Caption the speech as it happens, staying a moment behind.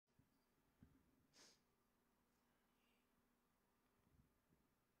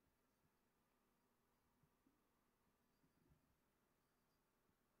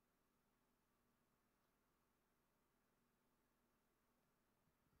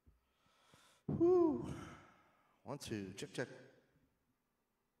Woo. 1, 2, check, check.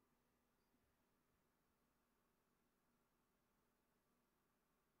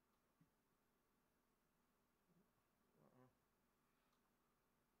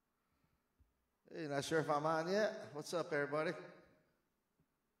 Hey, not sure if I'm on yet. What's up, everybody?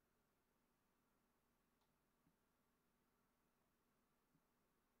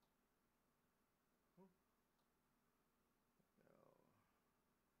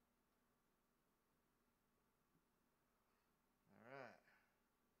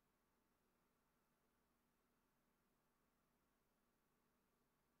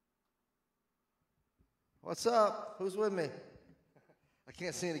 What's up? Who's with me? I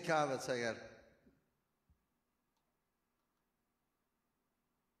can't see any comments. I got.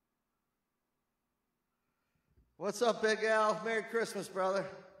 What's up, Big Al? Merry Christmas, brother.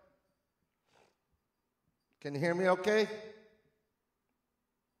 Can you hear me okay?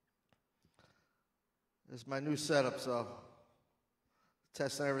 This is my new setup, so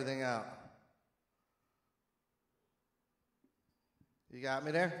testing everything out. You got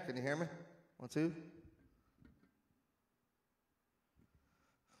me there? Can you hear me? 1, 2.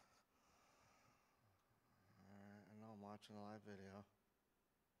 Watching a live video.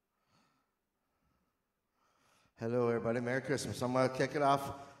 Hello, everybody. Merry Christmas. I'm going to kick it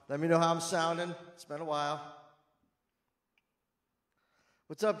off. Let me know how I'm sounding. It's been a while.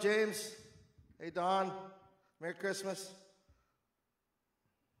 What's up, James? Hey, Don. Merry Christmas.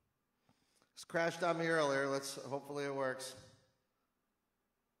 It's crashed on me earlier. Hopefully it works.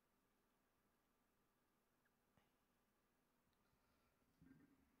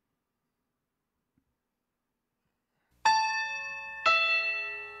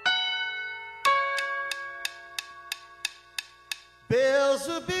 Bells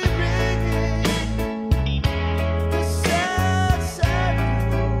will be ringing, the sad, sad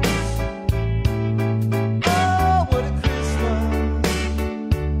news. Oh, what a Christmas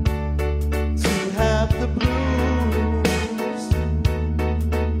to have the blues.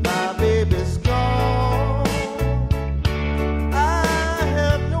 My baby's gone, I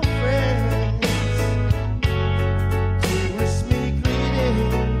have no friends to wish me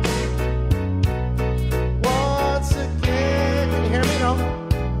greetings once again. Hear me now.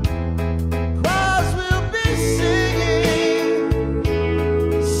 Choirs will be singing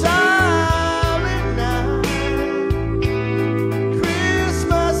Silent Night,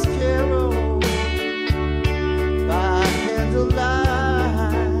 Christmas carol by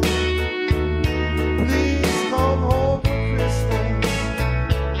candlelight. Please come home for Christmas.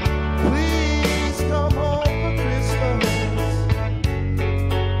 Please come home for Christmas.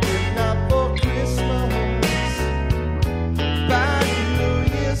 If not for Christmas, by New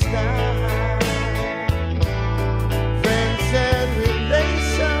Year's night. Friends and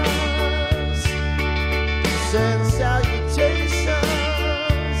relations send salutations.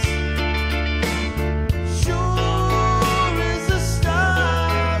 Sure as the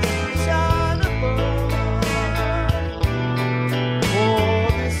stars shine above. Oh,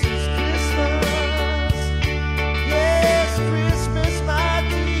 this is Christmas. Yes, Christmas, my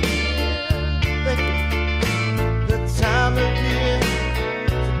dear. Thank you. The time of year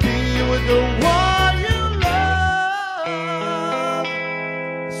to be with the one you love.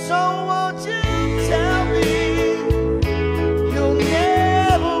 So won't you tell me you'll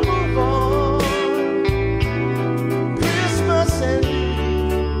never move on? Christmas and me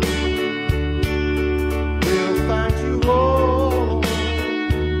will find you home.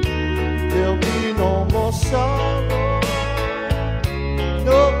 There'll be no more sorrow,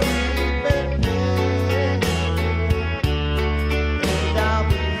 no grief and pain. And I'll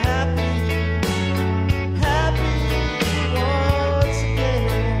be happy, happy once again.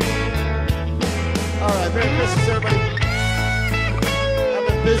 All right, Merry Christmas, everybody. I've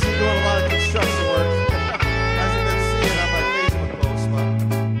been busy doing a lot of construction work. As you've been seeing on my Facebook posts, but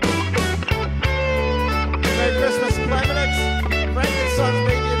Merry Christmas, Clemenix. Frank and Sons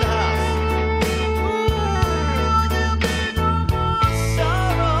baby in the house. Ooh, there'll be no more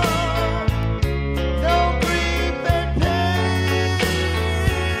sorrow, no grief and pain.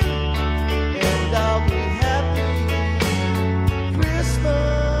 And I'll be happy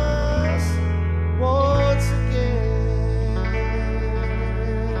Christmas once again.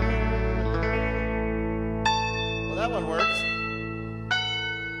 Well, that one works.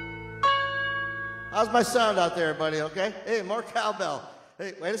 How's my sound out there, everybody? Okay? Hey, more cowbell.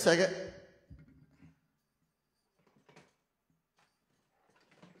 Hey, wait a second.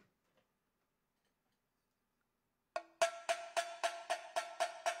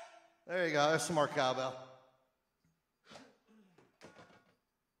 There you go. There's some more cowbell.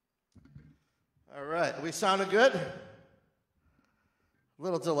 All right, we sounding good?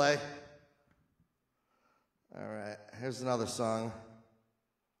 Little delay. All right, here's another song.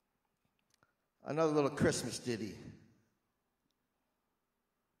 Another little Christmas ditty.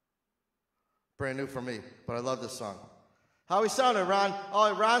 Brand new for me, but I love this song. How we sounding, Ron?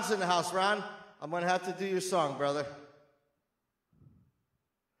 Oh, Ron's in the house. Ron, I'm going to have to do your song, brother.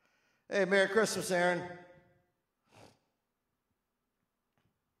 Hey, Merry Christmas, Aaron.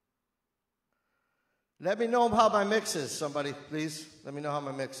 Let me know how my mix is, somebody, please. Let me know how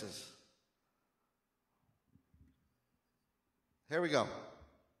my mix is. Here we go.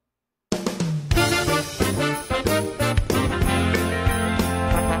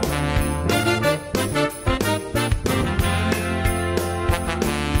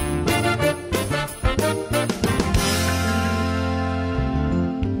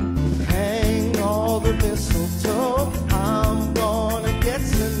 Hang all the mistletoe. I'm gonna get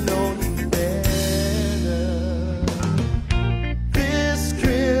to know you better this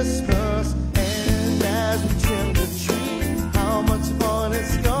Christmas, and as we trim the tree, how much fun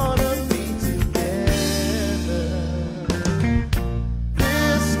it's gonna be together.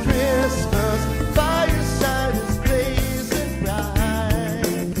 This Christmas, fireside is blazing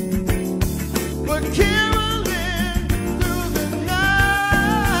bright. We're caroling through the night,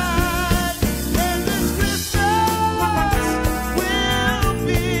 and this Christmas will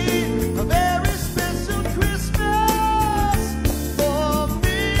be a very special Christmas for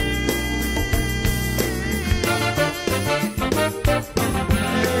me.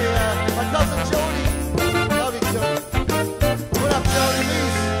 Hey, my cousin Jody. Love you, Jody. What up, Jody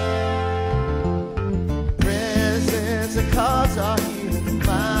Lees? Presents and cards are here.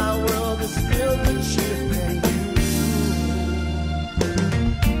 My world is filled with cheer and you.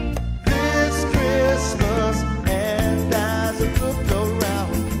 This Christmas, and as I look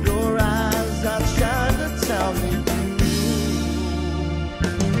around, your eyes outshine the town they do.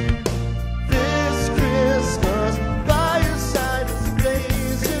 This Christmas, fireside is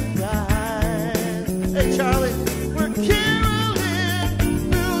blazing bright. Hey, Charlie, we're caroling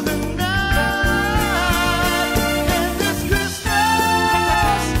through the night, and this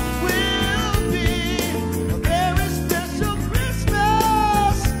Christmas will be a very special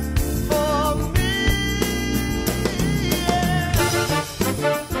Christmas for me.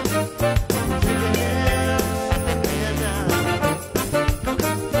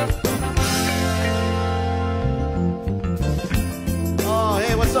 Oh,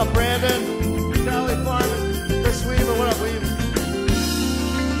 hey, what's up, Brandon? Charlie Farman, Chris Weaver, what up, Weaver?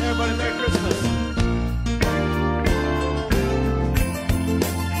 Everybody, Merry Christmas.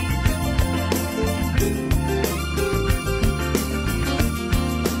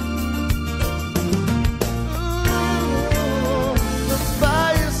 Ooh, the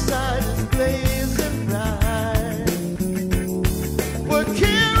fireside is blazing bright. We're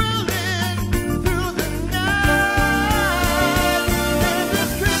caroling through the night, and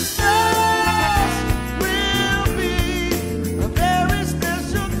this Christmas will be a very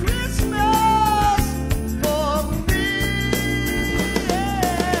special Christmas for me.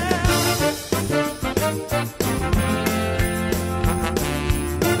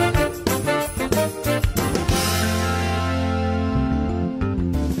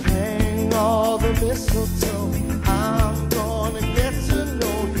 Hang all the mistletoe. I'm gonna get to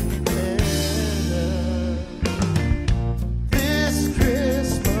know you better this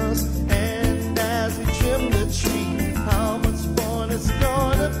Christmas, and as we trim the tree, how much fun it's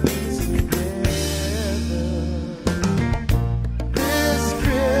gonna be together. This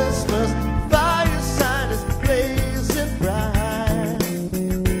Christmas, fireside is blazing bright.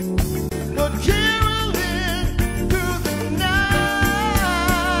 We're caroling through the night,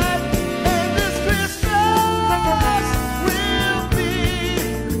 and this Christmas will be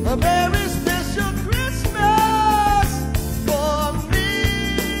a very special Christmas for me.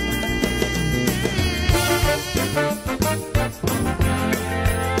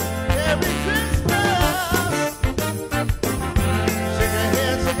 Merry Christmas.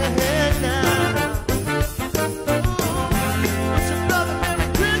 Shake your head now. Wish your brother Merry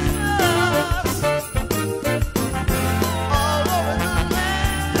Christmas all over the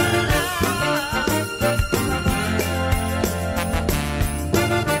land.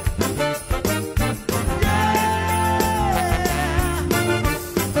 Yeah.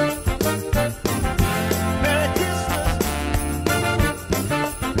 Merry Christmas.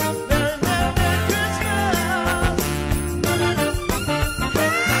 Merry, Merry, Merry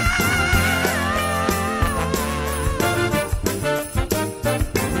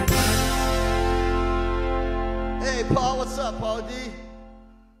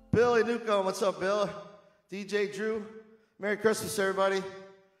Billy Newcomb, what's up, Bill? DJ Drew, Merry Christmas, everybody.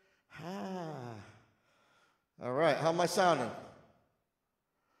 All right, how am I sounding?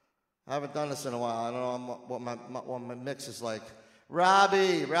 I haven't done this in a while. I don't know what my mix is like.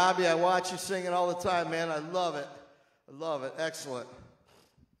 Robbie, I watch you singing all the time, man. I love it. I love it. Excellent.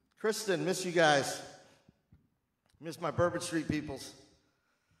 Kristen, miss you guys. Miss my Bourbon Street peoples.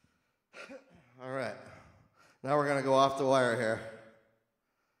 All right. Now we're going to go off the wire here.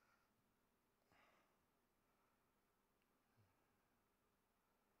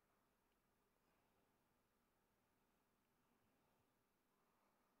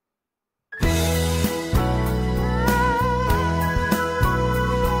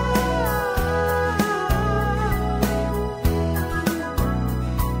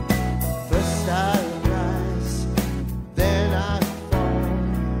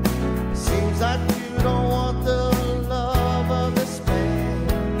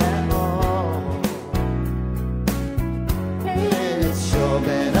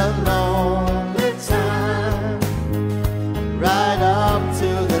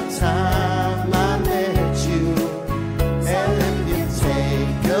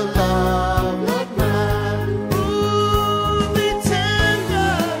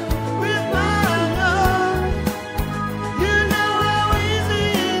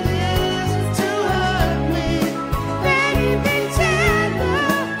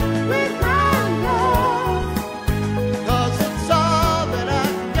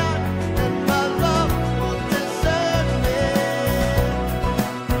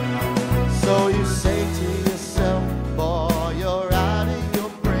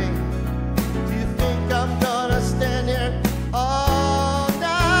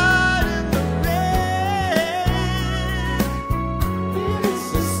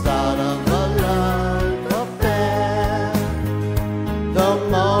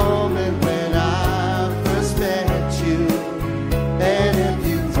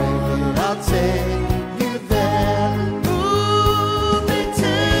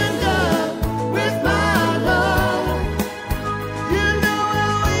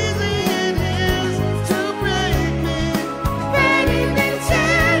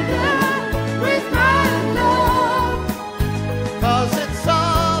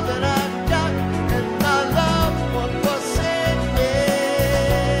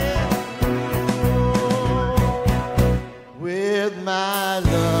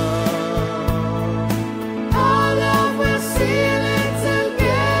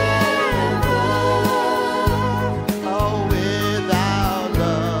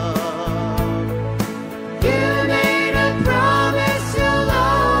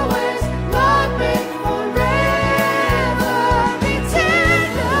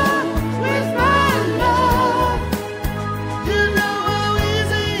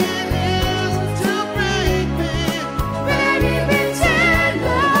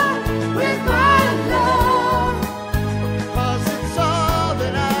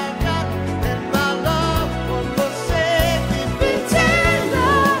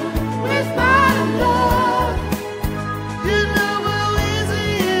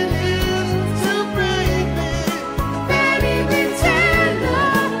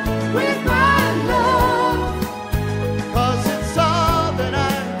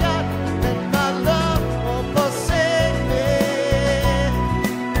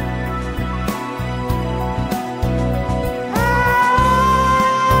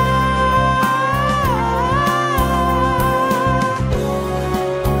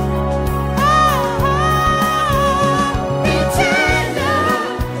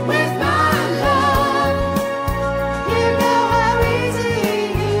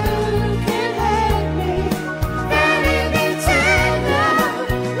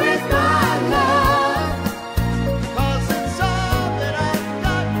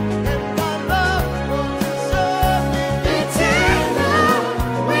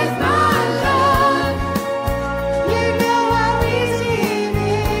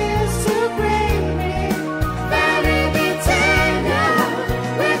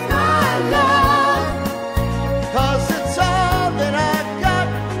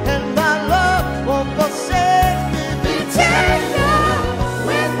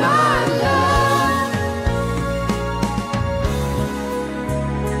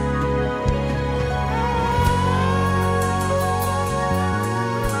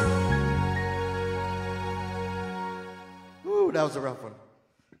 That was a rough one.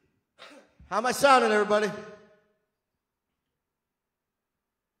 How am I sounding, everybody?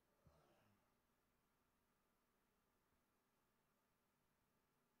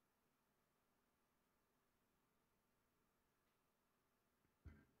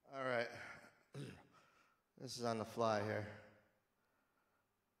 All right. This is on the fly here.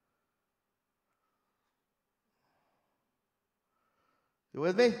 You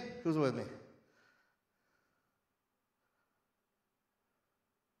with me? Who's with me?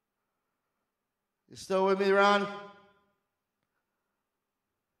 You still with me, Ron? If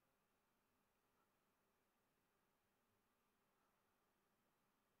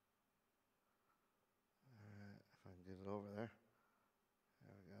I can get it over there.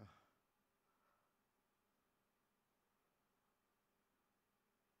 There we go.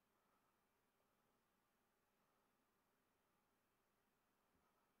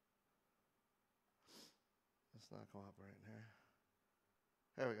 It's not cooperating here.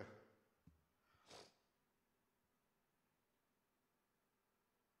 There we go.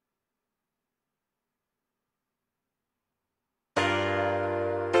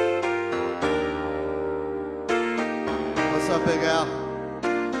 What's up, Big Al?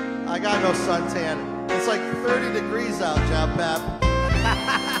 I got no suntan. It's like 30 degrees out, Job Pap.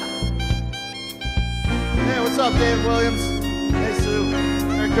 Hey, what's up, Dave Williams? Hey, Sue.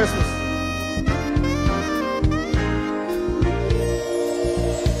 Merry Christmas.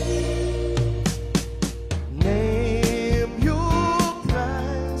 Name your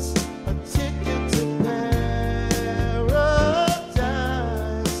price, a ticket to paradise.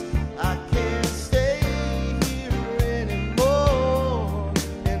 I can't stay here anymore,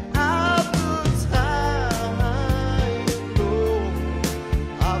 and I've been tired.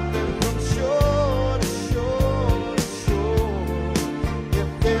 I've been from shore to shore to shore. If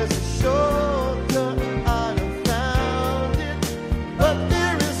there's a shortcut, I'd have found it, but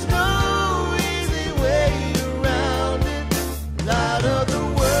there is no easy way around it. Light of the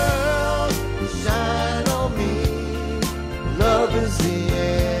world, shine on me. Love is the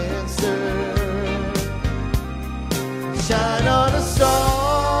answer. Shine on us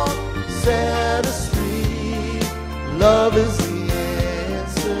all, set us free. Love is the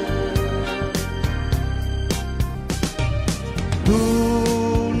answer.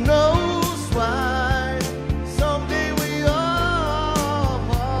 Who knows why? Someday we all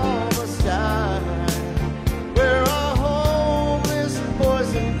must die. We're all homeless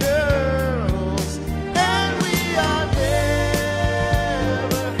boys and girls, and we are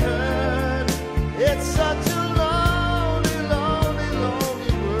never heard. It's such a lonely, lonely,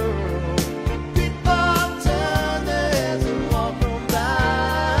 lonely world. People turn their heads and walk on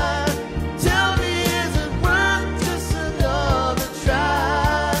by. Tell me, is it worth just another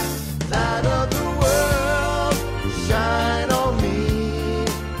try? Light of the world, shine on me.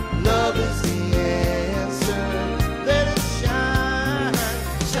 Love is the answer. Let it shine,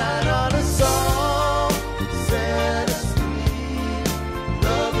 shine on us all, set us free.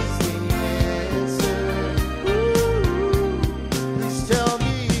 Love is the answer. Please tell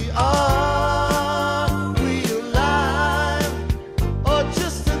me, are we alive or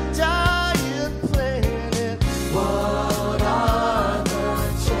just a dying planet? What are the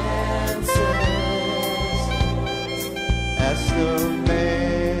chances? Ask the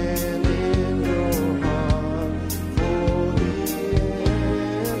man in your heart for the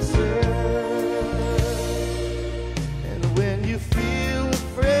answer. And when you feel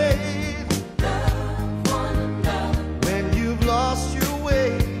afraid, love one another. When you've lost your way,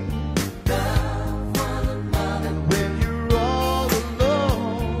 love one another. And when you're all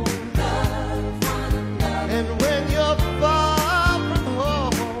alone, love one another. And when you're far from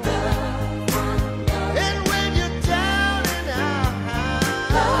home, love one another. And when you're down and out,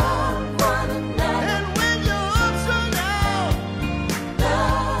 love one another. And when your hopes run out,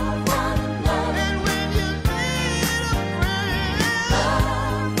 love one another. And when you need a friend,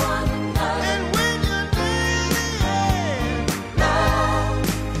 love one another. And when you need the end, love.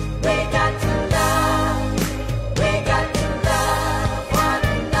 We got to love. We got to love one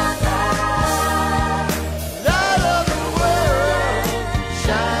another. Light of the world,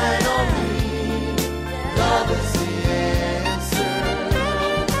 shine on me. Love is the answer.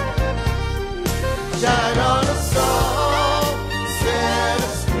 Shine on us all, set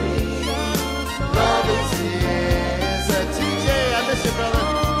us free. Love is the answer. TJ, I miss you, brother.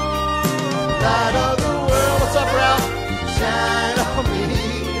 Light of the world, what's up, Ralph? Shine on me.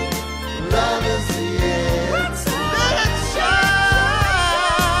 Love is the answer. Let it shine.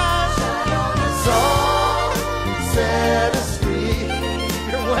 Shine on us all, set us free.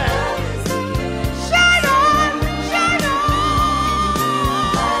 You're wet. Shine on, shine on.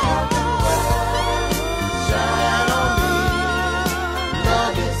 Light of the world,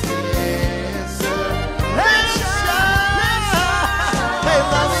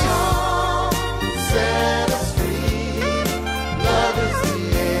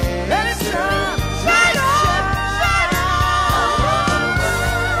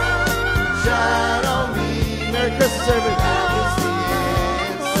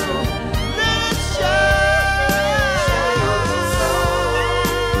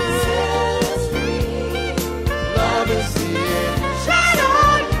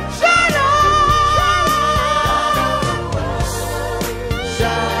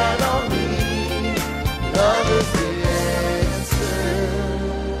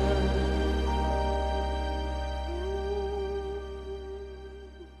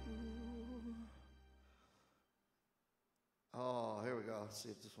 Let's see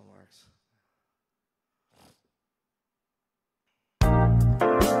if this one works.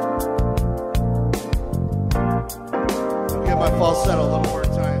 I'll get my falsetto a little more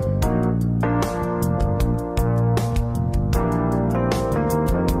time.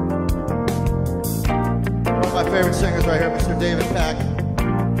 One of my favorite singers right here, Mr. David Pack.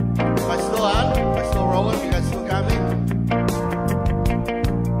 Am I still on? Am I still rolling? You guys still got me?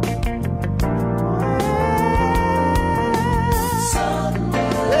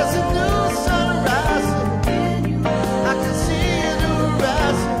 There's a new sun rising. I can see a new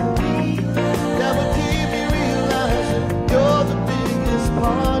horizon. That will keep me realizing you're the biggest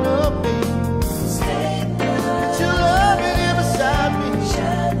part of me. That you're loving here beside me.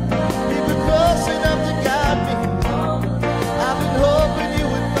 Even close enough to guide me. I've been hoping you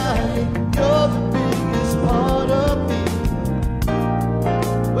would find me. You're the biggest part of me.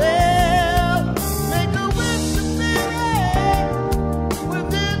 Well, make a wish to me.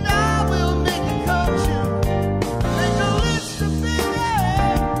 Within I will make it come true. Make a list of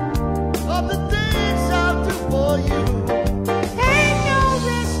things, of the things I'll do for you. Ain't no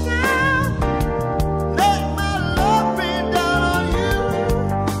rest now. Let my love rain down on you,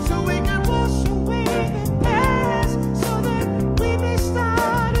 so we can wash away the past, so that we may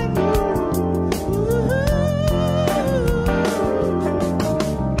start anew.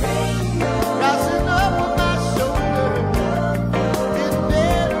 Rising up on my shoulder, getting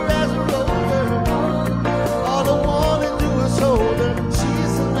better as a roller. All I wanna do is hold her.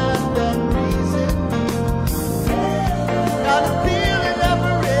 She's the night that reason me. Got a feeling that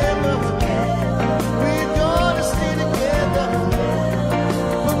forever we're gonna stay together.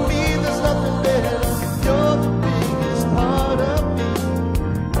 For me, there's nothing better. You're the biggest part of me.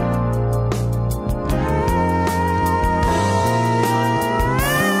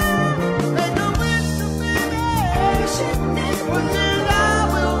 Make a wish to me. Within I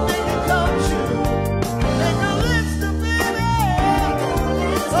will make it come true. Make a list of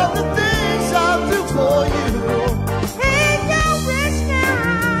the things I'll do for you. Ain't no rest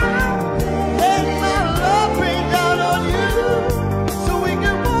now. Let my love rain down on you, so we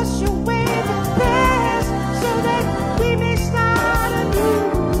can wash away the past, so that we may start anew.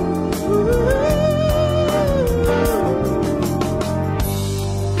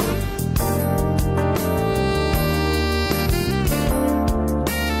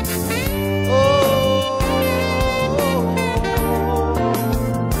 Oh,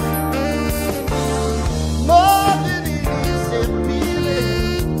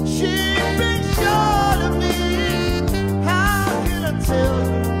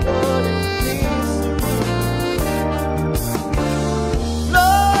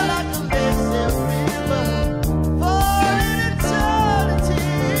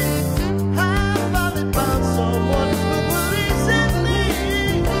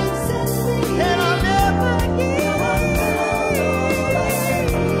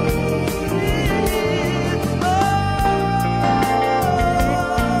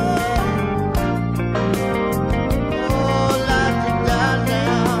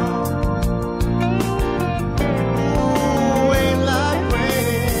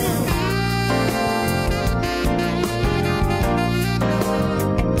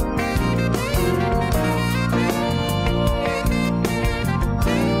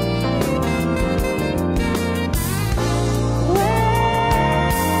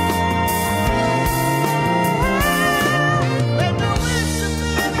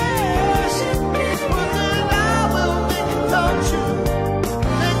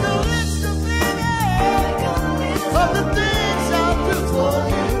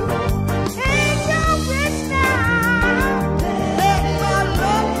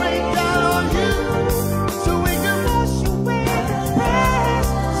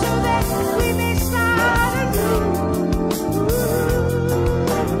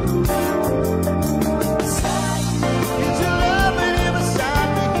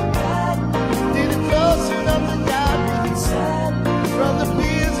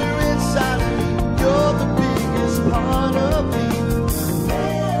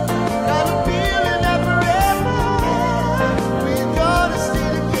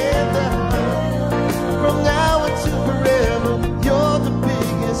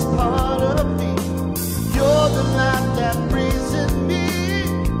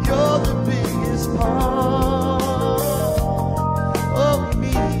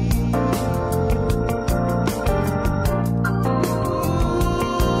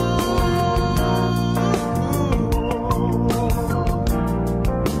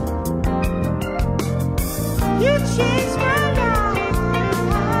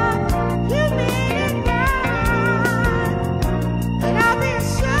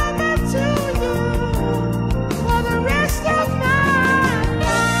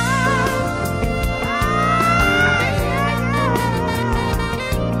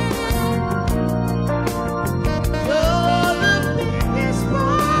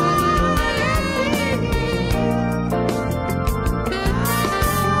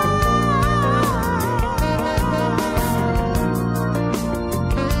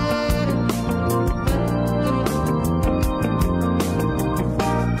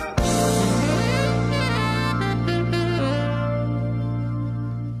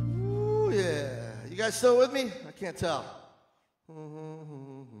 guys still with me? I can't tell. I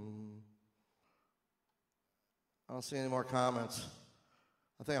don't see any more comments.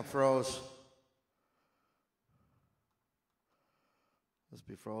 I think I'm froze. Let's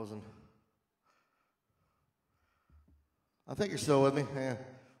be frozen. I think you're still with me. Hang on.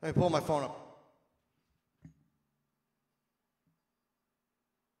 Let me pull my phone up.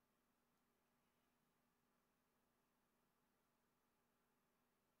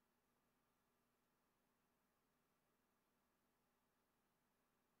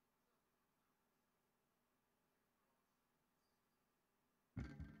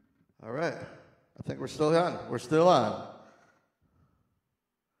 All right. I think we're still on. We're still on.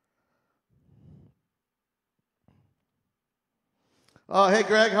 Oh, hey,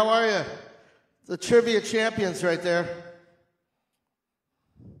 Greg, how are you? The trivia champions right there.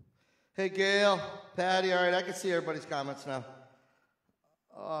 Hey, Gail, Patty, all right, I can see everybody's comments now.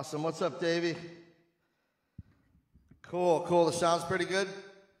 Awesome. What's up, Davey? Cool, cool. The sound's pretty good?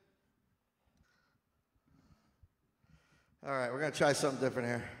 All right, we're going to try something different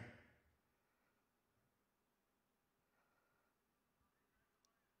here.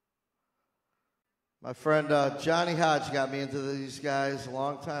 My friend Johnny Hodge got me into these guys a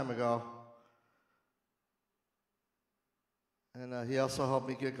long time ago. And he also helped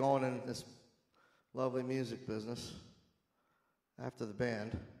me get going in this lovely music business after the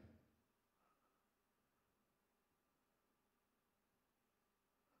band. If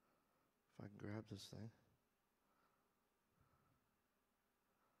I can grab this thing.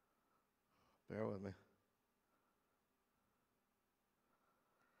 Bear with me.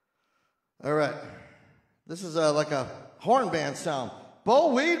 All right. This is like a horn band sound.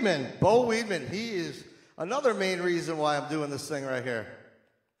 Bo Weedman, he is another main reason why I'm doing this thing right here.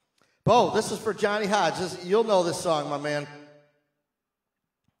 Bo, this is for Johnny Hodge. You'll know this song, my man.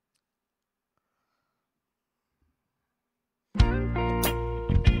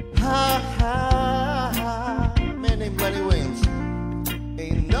 Ha, ha, ha. Man named Lenny Williams.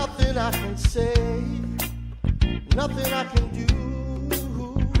 Ain't nothing I can say, nothing I can do.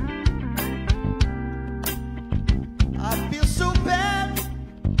 I feel so bad,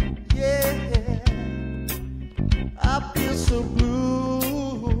 yeah. I feel so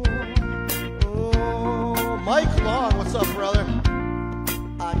blue. Oh, Mike Long, what's up, brother?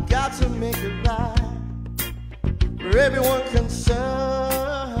 I got to make it right for everyone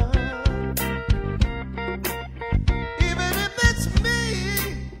concerned. Even if it's me,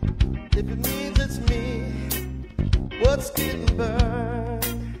 if it means it's me, what's getting burned?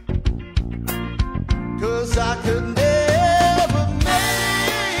 'Cause I could never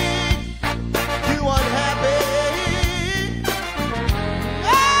make you unhappy.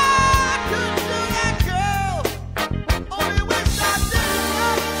 I couldn't do that, girl. Only wish I didn't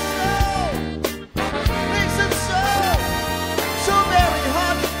love you so. Makes it so very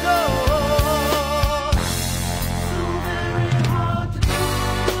hard to go. So very hard to go.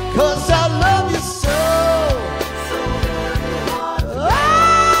 'Cause I love you so.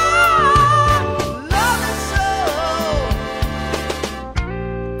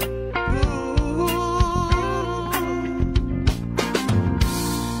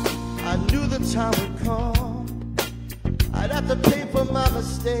 Time would come, I'd have to pay for my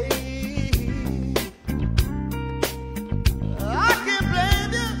mistake. I can't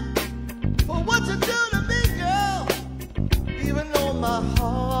blame you for what you do to me, girl, even though my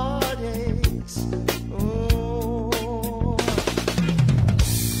heart aches. Oh,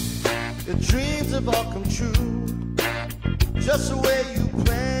 your dreams have all come true, just the way you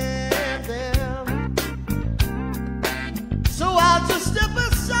planned them. So I'll just step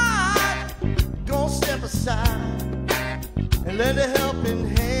aside. Gonna step aside and lend a helping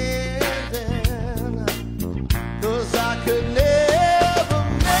hand, 'cause I could never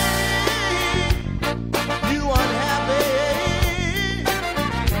make you unhappy.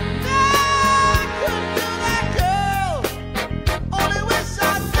 I couldn't do that, girl. Only wish I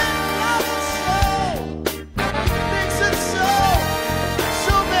didn't love you so. Makes it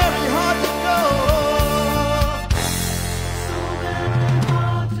so very hard to go. So very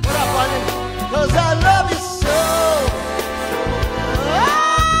hard to go. What up, buddy? 'Cause I love you so. I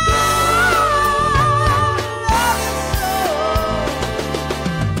love you so.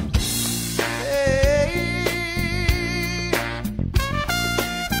 Hey.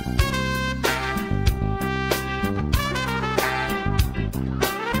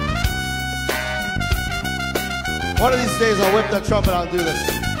 One of these days I'll whip that trumpet out and do this.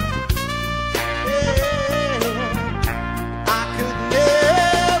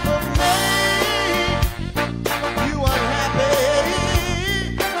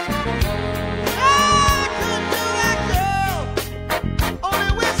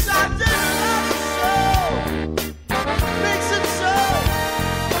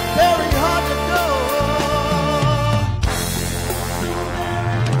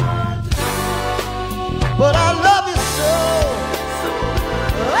 but I love you so.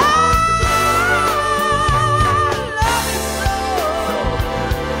 I love you so.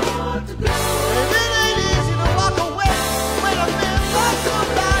 And it ain't easy to walk away when I've been for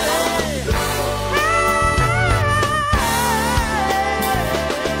somebody.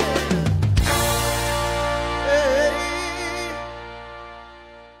 Hey.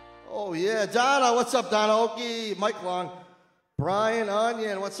 Oh yeah, Donna, what's up, Donna? Okie, Mike Long, Brian,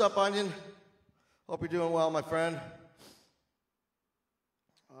 Onion, what's up, Onion? Hope you're doing well, my friend.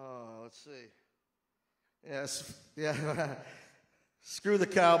 Let's see. Yes, yeah. Screw the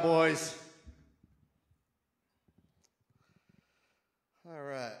Cowboys. All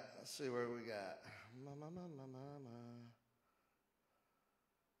right, let's see where we got.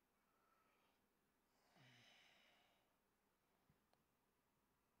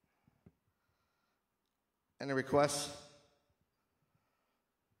 Any requests?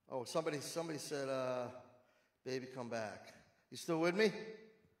 Oh, somebody said, baby, come back. You still with me?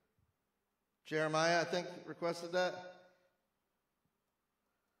 Jeremiah, I think, requested that.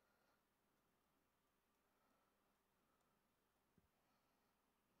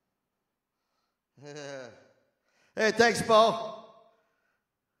 Hey, thanks, Bo. All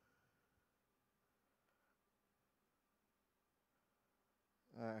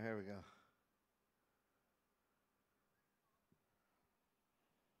right, here we go.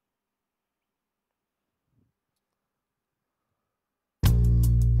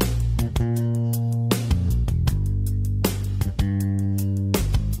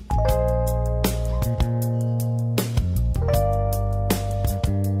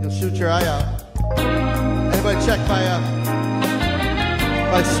 Shoot your eye out. Anybody check my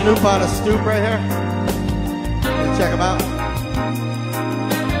Snoop on a stoop right here? You check him out.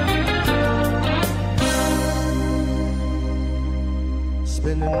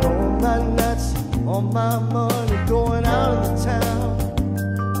 Spending all my nights, all my money, going out of the town,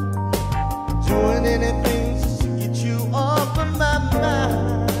 doing anything just to get you off of my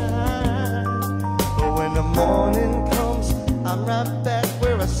mind. But when the morning comes, I'm right back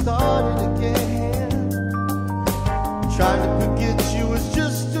where I started again. Trying to forget you was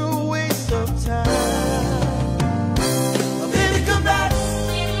just a waste of time. Baby, come back.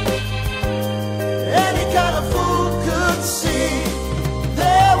 Any kind of fool could see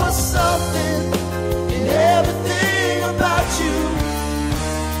there was something in everything about you.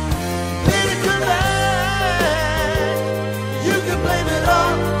 Baby, come back. You can blame it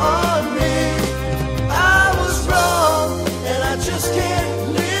all on me. I was wrong, and I just can't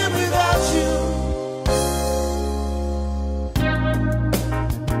live without you.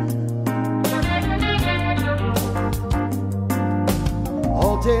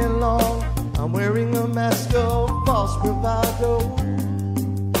 All day long, I'm wearing a mask of false bravado,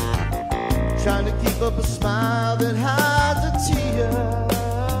 trying to keep up a smile that hides the tears.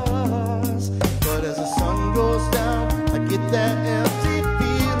 But as the sun goes down, I get that empty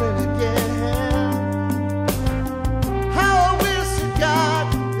feeling again. How I wish to God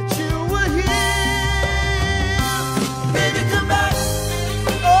that you were here. Baby, come back.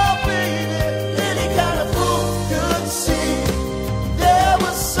 Oh, baby, any kind of fool could see there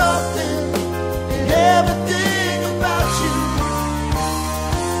was something in everything about you.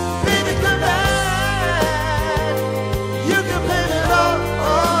 Baby, come back. You can blame it all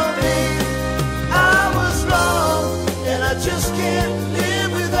on me. I was wrong, and I just can't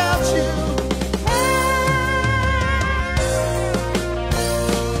live without you.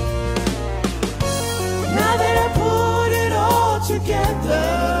 Now that I put it all together,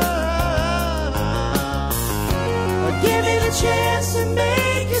 give me the chance to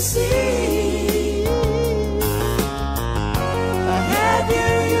make you see. Have you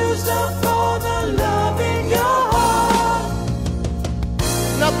used up all the love in your heart?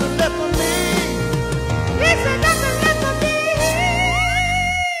 Nothing left for me. Listen, nothing left for me.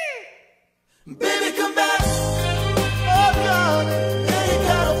 Baby, come back. Oh God, any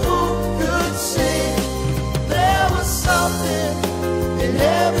kind of fool could see there was something in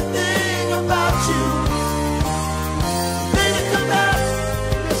everything about you. Baby, come back.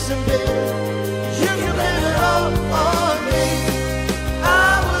 Listen, baby, you can blame it all on me. I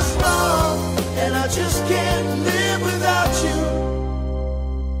was wrong, and I just can't live without you.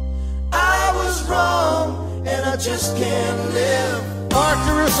 I was wrong, and I just can't live. Mark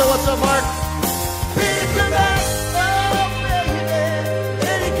Caruso, what's up, Mark? Baby, come back. Oh, baby,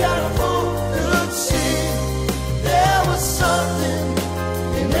 any kind of fool could see there was something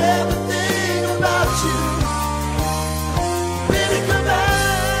in everything about you. Baby, come back.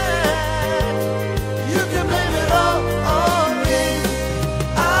 You can blame it all on me.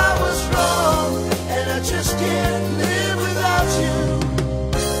 I was wrong, and I just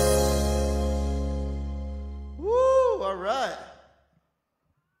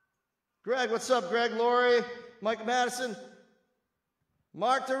what's up? Greg, Lori, Mike Madison,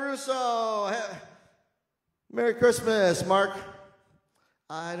 Mark DeRusso. Merry Christmas, Mark.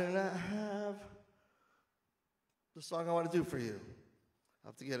 I do not have the song I want to do for you.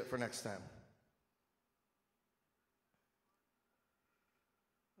 I'll have to get it for next time.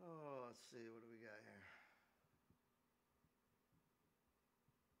 Oh, let's see. What do we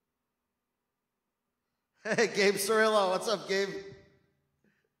got here? Hey, Gabe Cirillo. What's up, Gabe?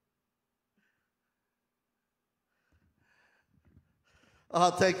 Oh,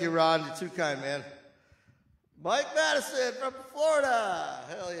 thank you, Ron. You're too kind, man. Mike Madison from Florida.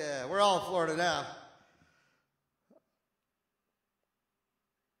 Hell yeah. We're all in Florida now.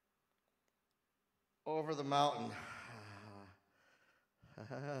 Over the mountain. Hang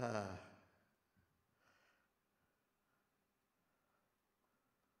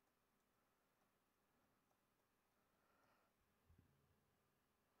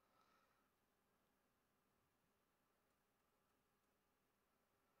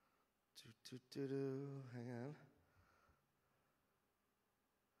on.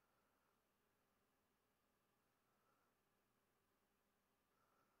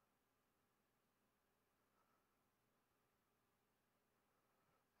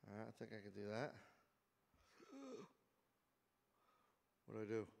 All right, I think I can do that. What do I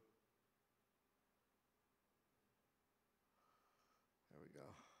do? There we go.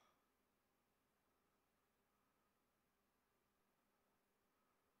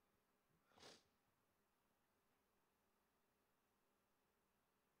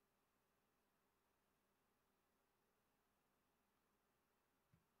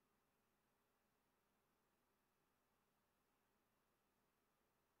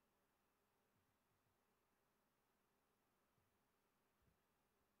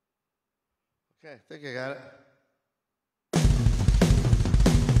 Okay, I think I got it.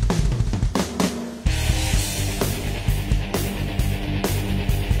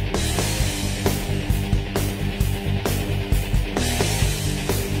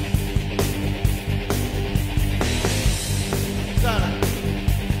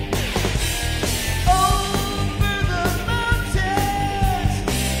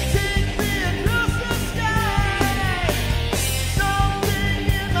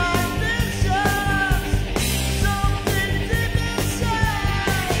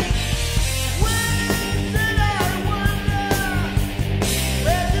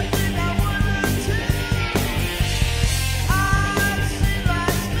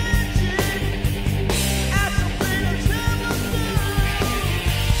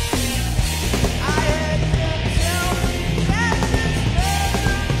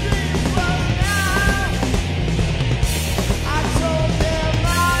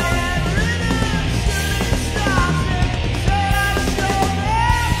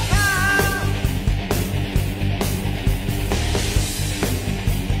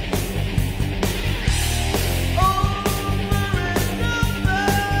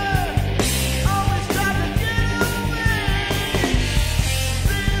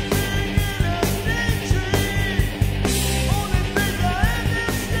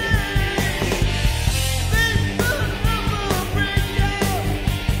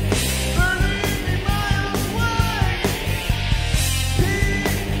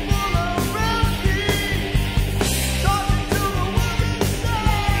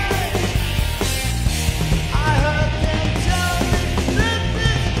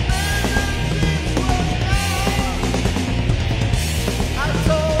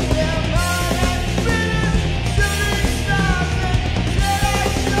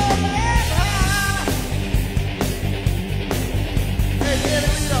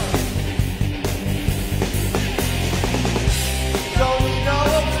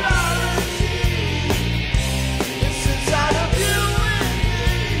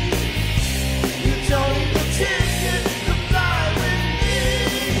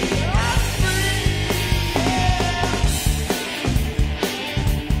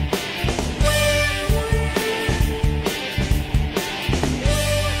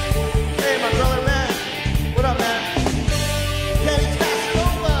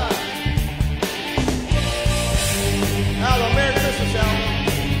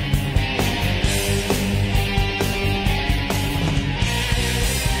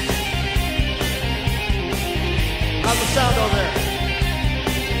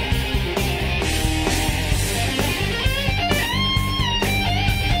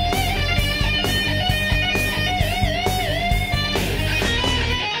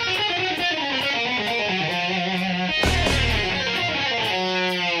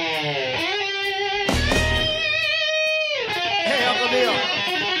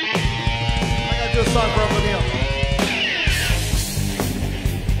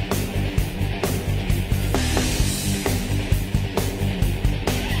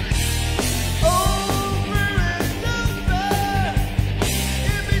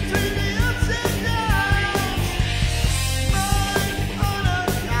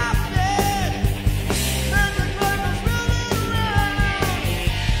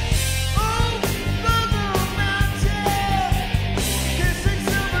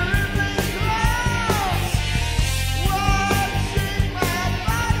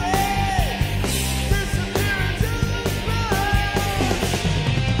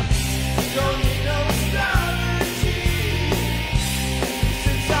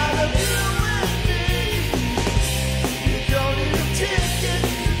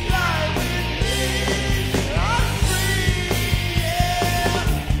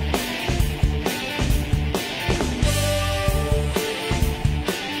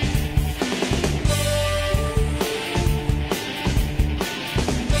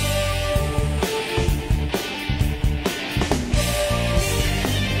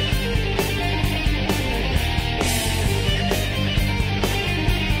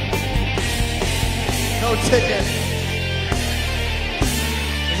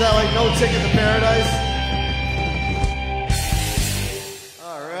 Is that like No Ticket to Paradise?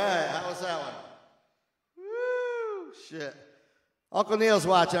 All right, how was that one? Woo, shit. Uncle Neil's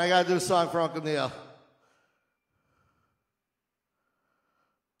watching. I gotta do a song for Uncle Neil.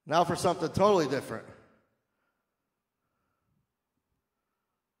 Now for something totally different.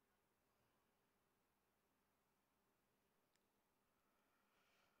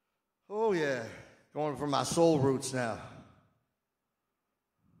 Oh yeah, going for my soul roots now.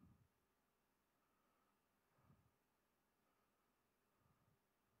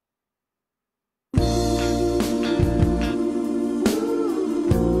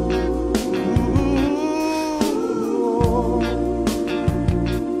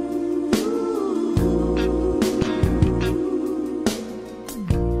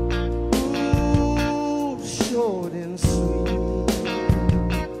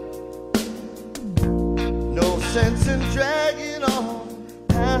 Sense in dragging on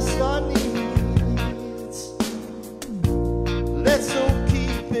past our needs. Let's all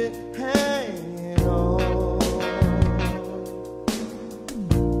keep it hanging on.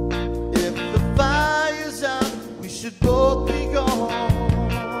 If the fire's out, we should both be gone.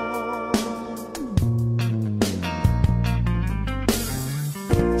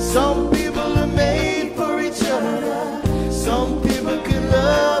 Some people are made for each other. Some people can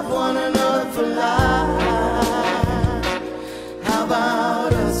love one another for life.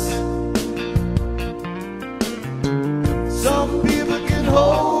 About us. Some people can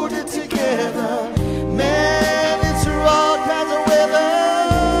hold it together. Man, it's all kinds of weather.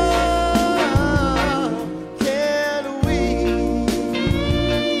 Can we?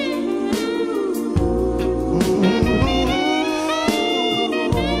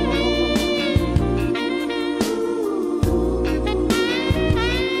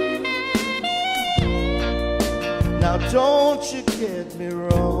 Now don't you get me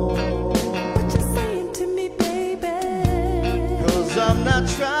wrong. What you saying to me, baby? 'Cause I'm not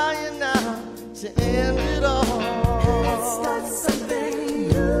trying now to end it all. Let's start something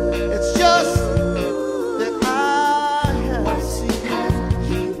new. It's just that I have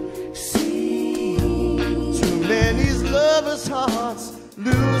seen too many lovers' hearts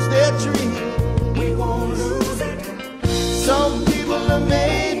lose their dreams. We won't lose it. Some people are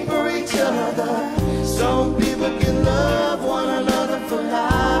made for each other. Some people can love one another for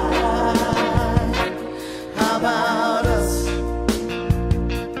life. How about us?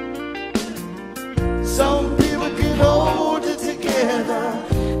 Some people can hold it together.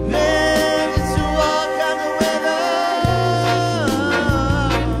 Man, it's all kind of weather.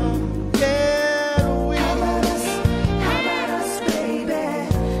 Can we? How about us? How about us, baby?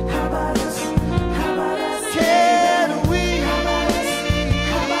 How about us? How about us? Can we? How about us?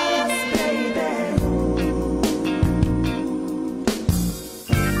 How about us, baby?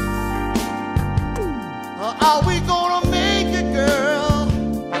 Are we gonna make it, girl?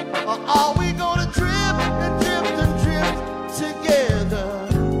 Or are we gonna drift and drift and drift together?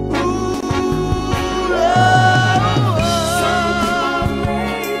 Ooh, Some people are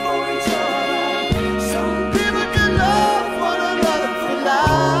made for each other. Some people can love one another for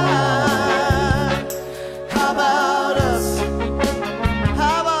life. How about us?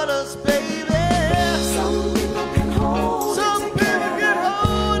 How about us, baby? Some people can hold Some it people together. can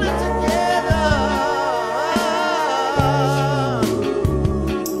hold it together.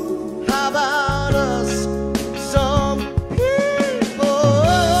 How about us? Some people.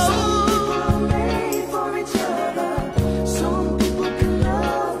 Are made for each other. Some people can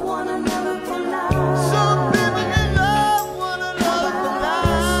love one another for life. Some people can love one another for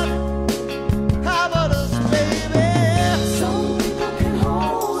life. How about us, baby? Some people can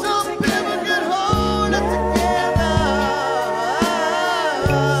hold Some it people together. can hold it together.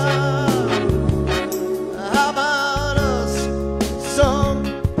 How about us? Some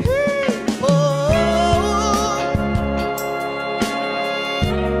people.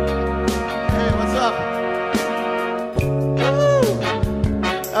 Hey, what's up? Woo!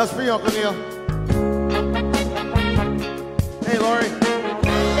 That's for you, Uncle Neil. Hey, Lori.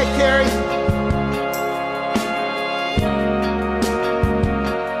 Hey, Carrie.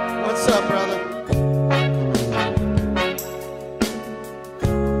 What's up, brother?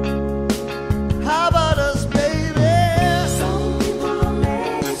 How about us, baby? Some people are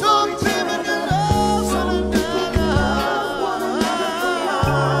made for Some each people other. can love Some one people can love one another for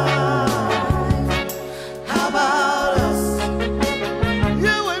life. How about us?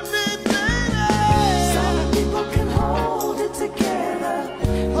 You and me, baby. Some people can hold it together.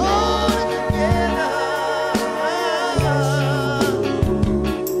 Hold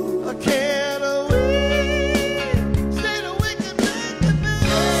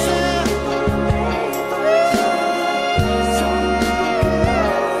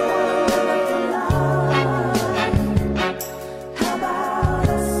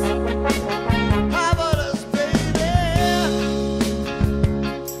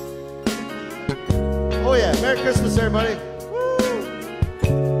Merry Christmas, everybody. Woo.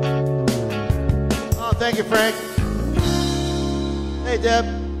 Oh, thank you, Frank. Hey, Deb.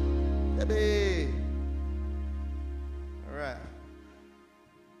 Debbie. All right.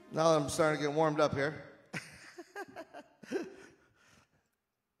 Now that I'm starting to get warmed up here.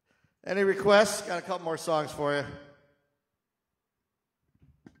 Any requests? Got a couple more songs for you.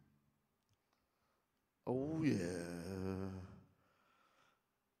 Oh, yeah.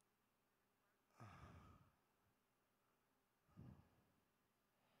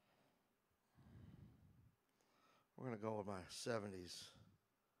 We're going to go with my 70s.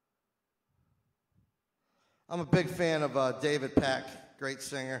 I'm a big fan of David Pack, great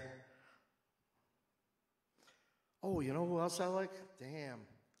singer. Oh, you know who else I like? Damn.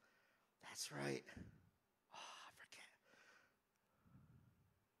 That's right. Oh, I forget.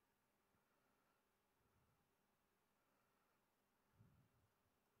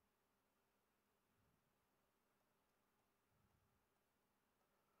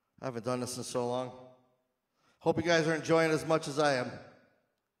 I haven't done this in so long. Hope you guys are enjoying it as much as I am.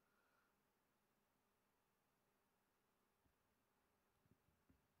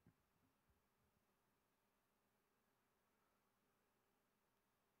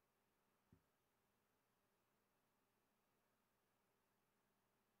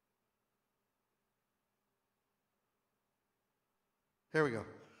 Here we go.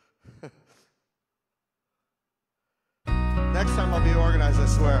 Next time I'll be organized, I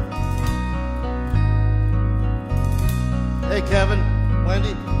swear. Hey, Kevin,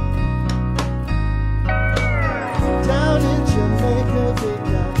 Wendy. Down in Jamaica, they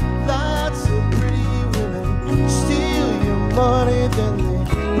got lots of pretty women. Steal your money, then they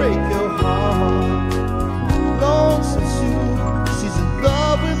break your heart. Lonesome Sue, she's in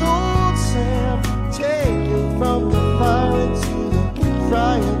love with old Sam. Take it from the fire into the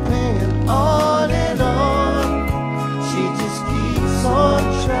frying pan. On and on, she just keeps on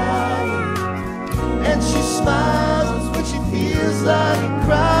trying. And she smiles when she feels like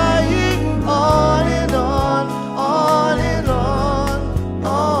crying. On and on, on and on,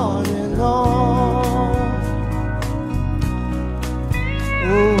 on and on.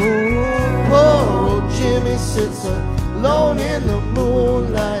 Oh, poor old Jimmy sits alone in the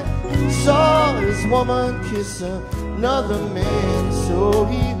moonlight. Saw his woman kiss another man, so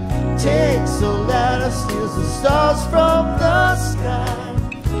he takes a ladder, steals the stars from the sky,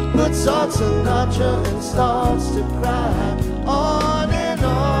 puts on Sinatra and starts to cry. On and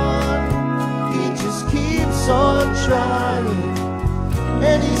on, he just keeps on trying,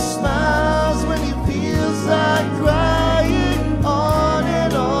 and he smiles when he feels like crying. On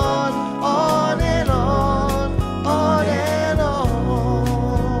and on, on and on, on and on.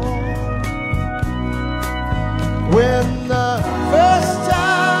 When the first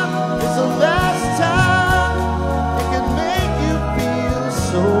time is the last time, it can make you feel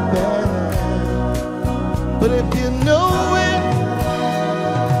so bad. But if you know it,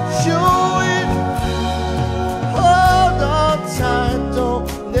 show it, hold on tight, don't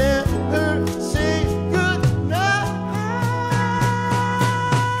let her say goodnight.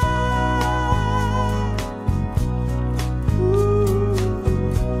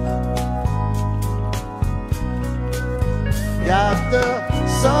 Got the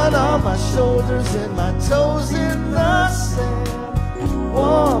sun on my shoulders and my toes in the sand.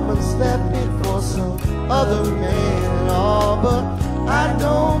 Woman's left me for some other man. Oh, but I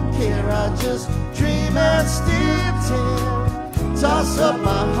don't care, I just dream and still tan. Toss up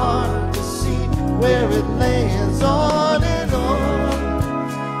my heart to see where it lands. On and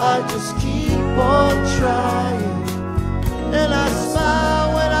on, I just keep on trying, and I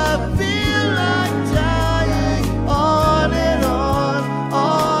smile when I feel like dying. On and on,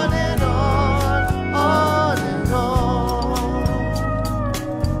 on and on, on and on.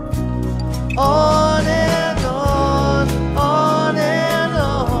 On and on, on and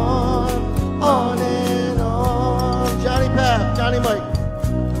on and on. Johnny Pap, Johnny Mike.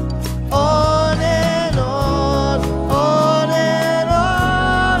 On and on, on and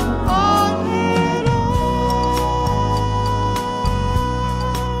on, on and on.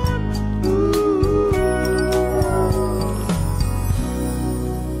 Ooh.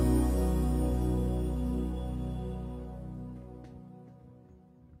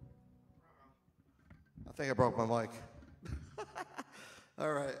 I think I broke my mic.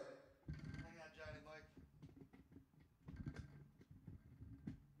 All right. Hang on, Johnny Mike.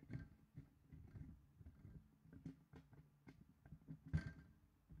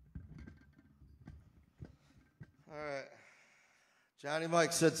 All right. Johnny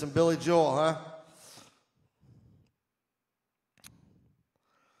Mike said some Billy Joel, huh?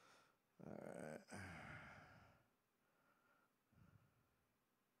 All right.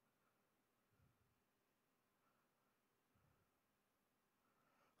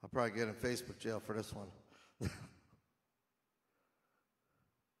 probably get in Facebook jail for this one.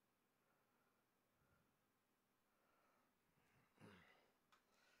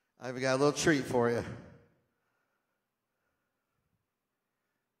 I've got a little treat for you.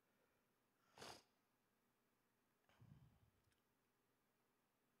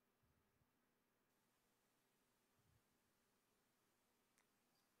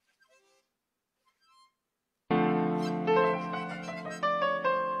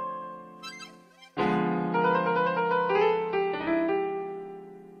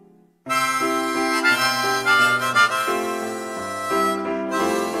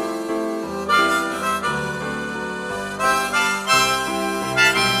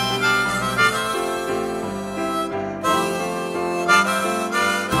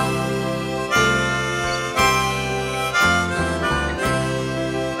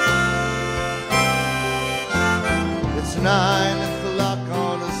 It's 9 o'clock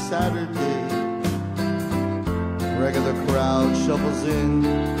on a Saturday. Regular crowd shuffles in.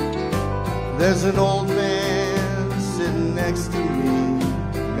 There's an old man sitting next to me,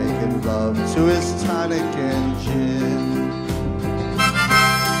 making love to his tonic and gin.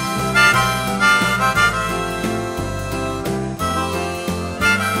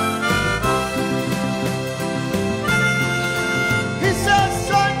 He says,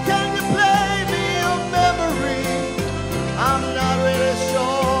 son, can you play me a memory? I'm not really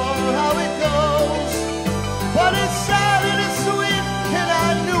sure how it goes, but it's sad and it's sweet, and I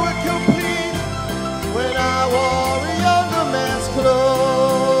knew it complete when I wore a younger man's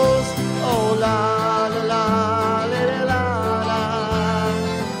clothes. Oh, la la la, la la la,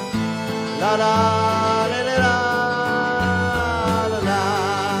 la la la la la la.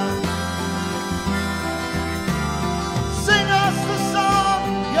 Sing us the song,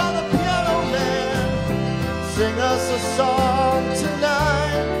 you're the piano man. Sing us a song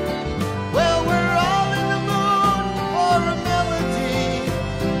tonight. Well, we're all in the mood for a melody,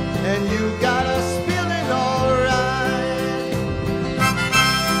 and you got us feeling alright.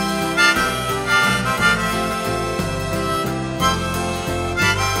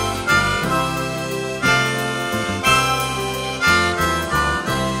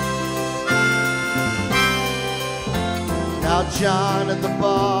 Now John at the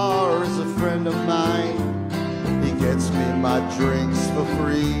bar is a friend of mine. He gets me my drinks for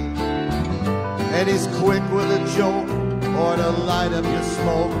free, and he's quick with a joke or to light up your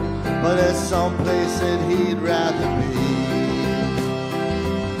smoke, but there's some place that he'd rather be.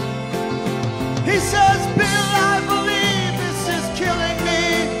 He says, Bill, I believe this is killing me,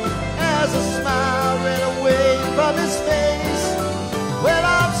 as a smile ran away from his face. Well,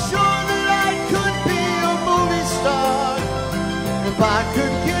 I'm sure that I could be a movie star if I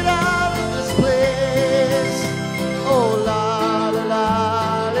could get out of this place. Oh, la la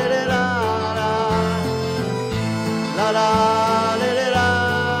la, la la la, la la la la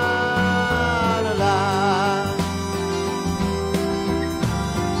la la.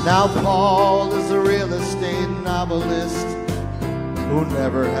 Now Paul is a real estate novelist who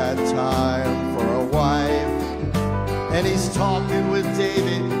never had time for a wife, and he's talking with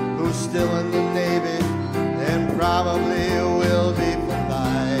David, who's still in the Navy and probably will be for life.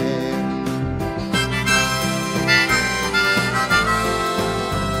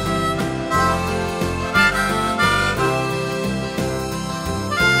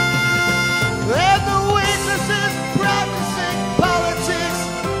 And the waitress is practicing politics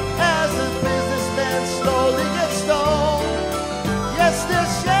as the businessman slowly gets stoned. Yes,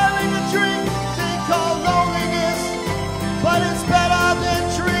 they're sharing a drink they call loneliness, but it's better than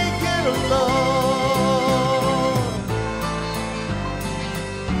drinking alone.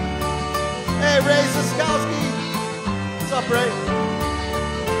 Hey, Ray Siskowski. What's up, Ray?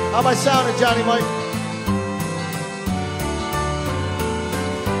 How am I sounding, Johnny Mike?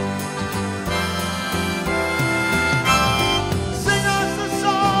 Sing us a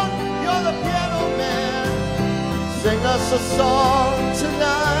song, you're the piano man. Sing us a song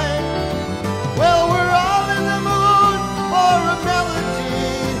tonight. Well, we're all in the mood for a melody,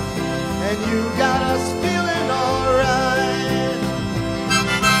 and you got us feeling alright.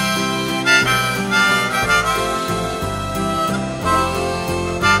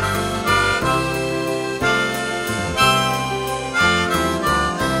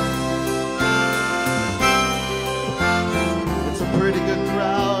 It's a pretty good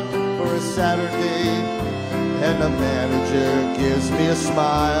crowd for a Saturday, and the manager gives me a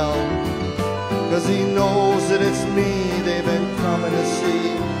smile, 'cause he knows that it's me they've been coming to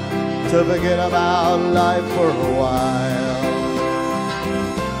see, to forget about life for a while.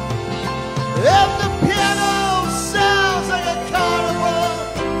 And the piano sounds like a carnival,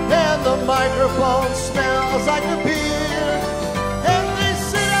 microphone smells like a beer, and they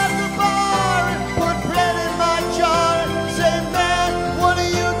sit at the bar and put bread in my jar and say, man, what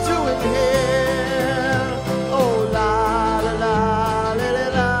are you doing here? Oh, la la la la la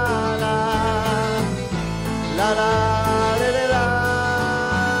la la la la la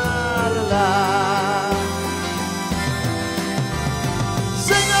la la.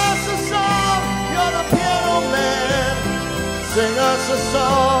 Sing us a song, you're the piano man. Sing us a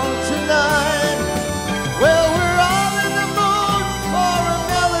song tonight. Well, we're all in the mood for a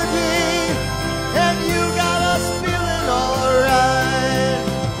melody, and you got us feeling alright.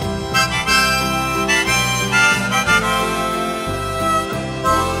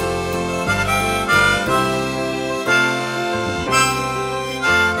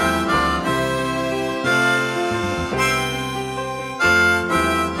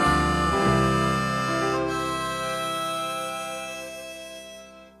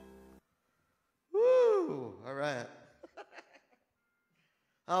 Woo! All right.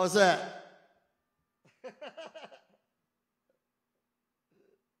 How was that?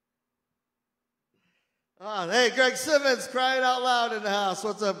 Oh, hey, Greg Simmons crying out loud in the house.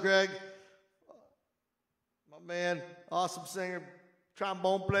 What's up, Greg? My man, awesome singer,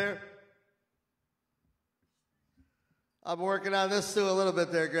 trombone player. I've been working on this too a little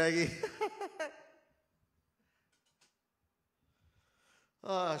bit there, Greggy.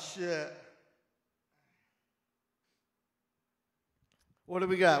 Oh, shit. What do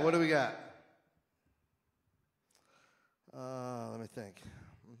we got? What do we got? Let me think.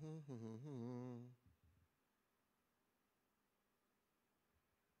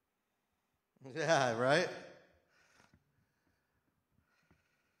 Yeah, right?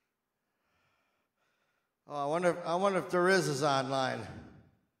 Oh, I wonder if there is online.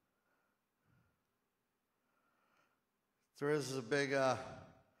 There is a big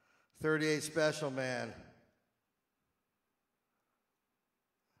 38 special man.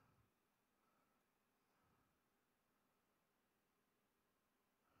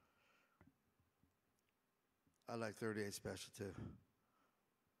 I like 38 special too.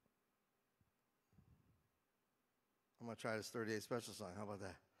 I'm gonna try this 38 special song. How about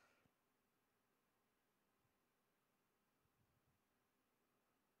that?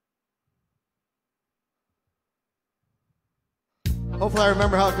 Hopefully I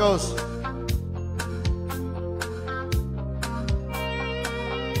remember how it goes.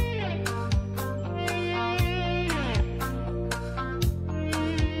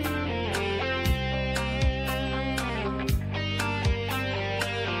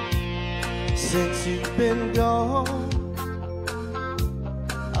 Since you've been gone,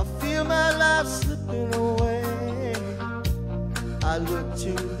 I feel my life slipping away. I look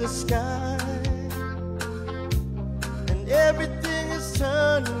to the sky, and everything is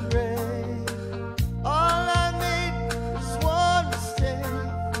turning gray. All I made is one mistake.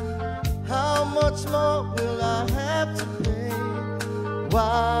 How much more will I have to pay?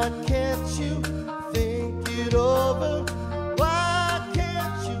 Why can't you think it over? Why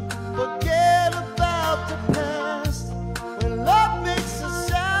can't you forget about the past? When love makes a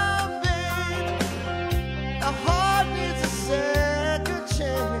sound, babe, a heart needs a second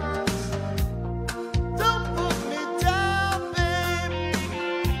chance. Don't put me down, babe.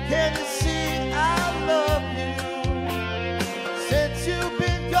 Can you see I love you? Since you've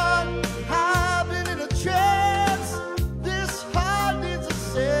been gone, I've been in a trance. This heart needs a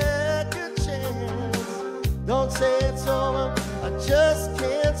second chance. Don't say it's over, I just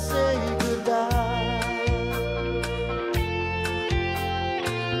can't say goodbye.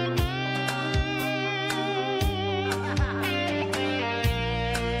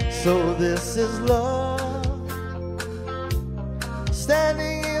 So this is love,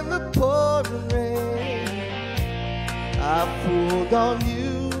 standing in the pouring rain. I fooled on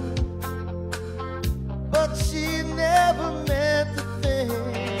you, but she never meant the thing.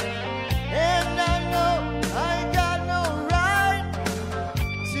 And I know I ain't got no right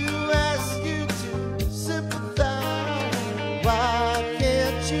to ask you to sympathize. Why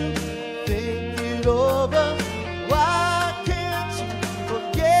can't you think it over? Why can't you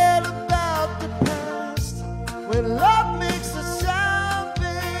forget about the past? When love makes a sound,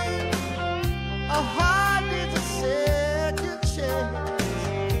 babe, a heart needs a second chance.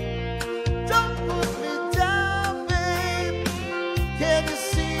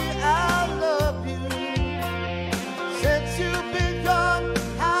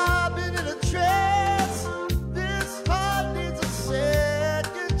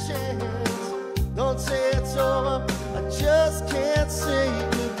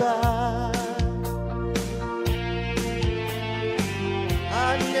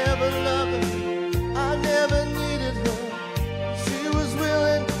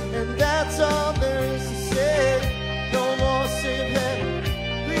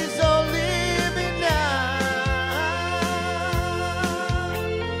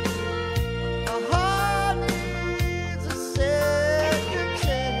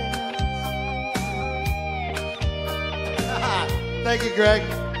 Thank you, Greg.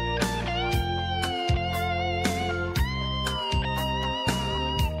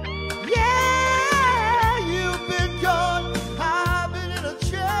 Yeah, you've been gone. I've been in a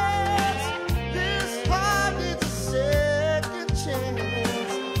trance. This heart needs a second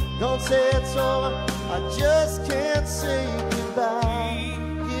chance. Don't say it's over. I just can't say goodbye.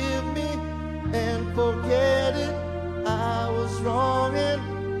 Give me and forget it. I was wrong and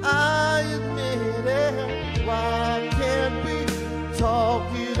I admit it. Why can't we talk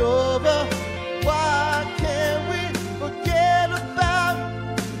it over? Why can't we forget about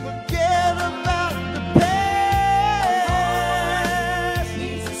the past?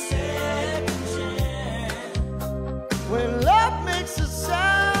 Needs a second chance. When love makes a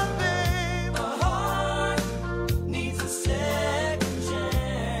sound, babe, a heart needs a second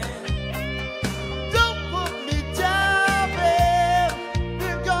chance. Don't put me down, babe.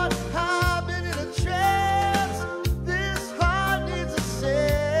 Been gone, I've been in a trance. This heart needs a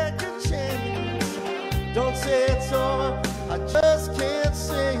second chance. Don't say it's over, I just can't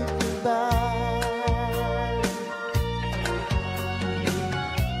say goodbye.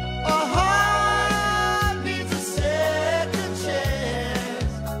 A heart needs a second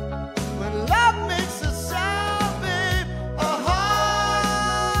chance. When love makes a sound, babe, a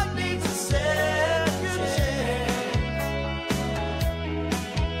heart needs a second chance.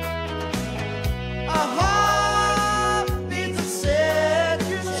 A heart needs a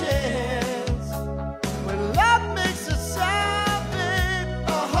second chance. When love makes a sound, babe, a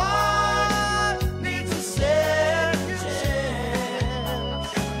heart needs a second chance.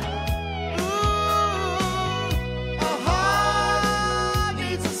 Ooh, a heart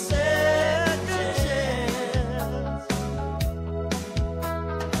needs a second chance.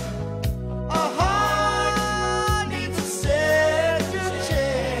 A heart needs a second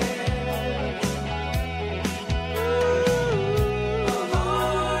chance. Ooh, a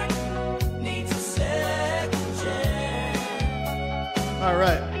heart needs a second chance. All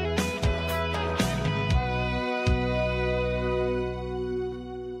right.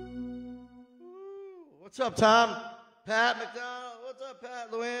 What's up, Tom? Pat McDonald. What's up,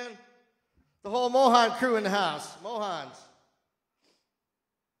 Pat? Luann? The whole Mohan crew in the house. Mohans.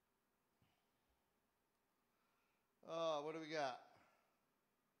 Oh, what do we got?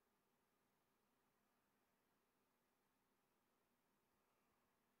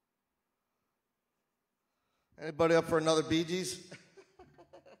 Anybody up for another Bee Gees?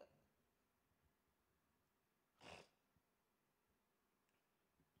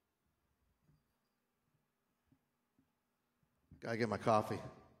 Gotta get my coffee.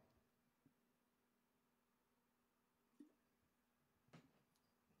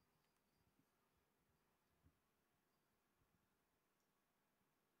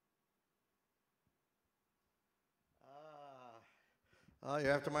 Oh,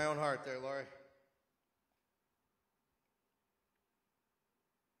 you're after my own heart there, Lori.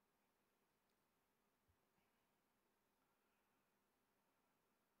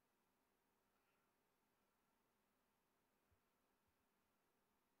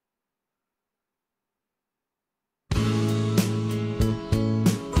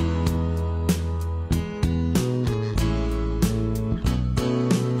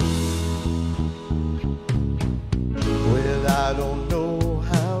 Well, I don't know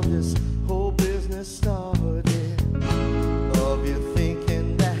how this whole business started. Of you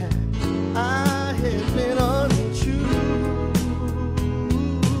thinking that I had been untrue.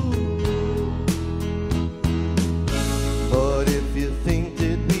 But if you think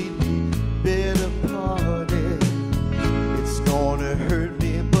that we'd be better parted, it's gonna hurt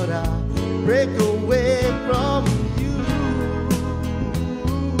me, but I'll break away from you.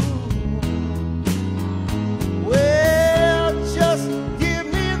 Well, just give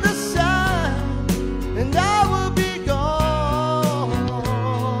me the sign and I will be gone.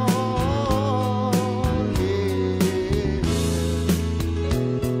 Yeah.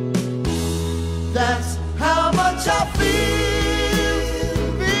 That's how much I feel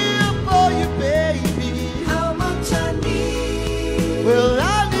for you, baby. How much I need. Well,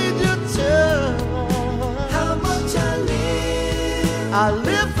 I need your touch. How much I live. I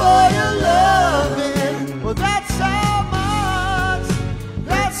live for your loving. Well, that's how much.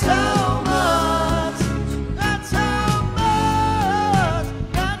 That's how much. That's how much.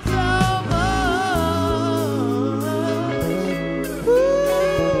 That's how much. Ooh.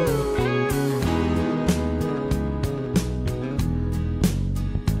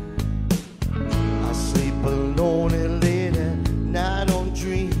 I sleep alone and late at night I'm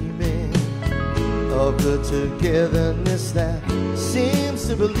dreaming of the togetherness that seems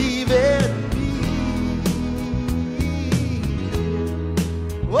to believe in me.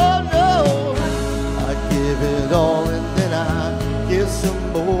 give it all and then I give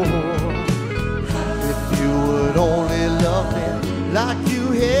some more. If you would only love me like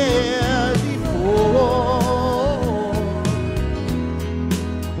you had before.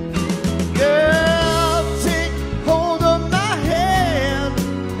 Girl, take hold of my hand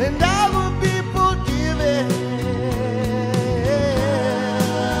and I will be forgiven. Yeah.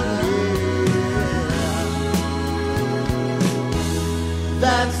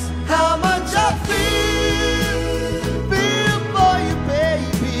 That's how much I feel for you,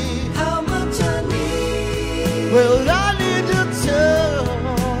 baby. How much I need. Well, I need your touch.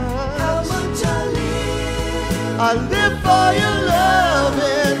 How much I live. I live for your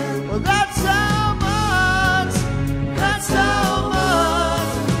loving. Well, that's how much. That's how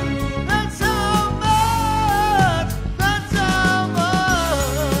much. That's how much. That's how much.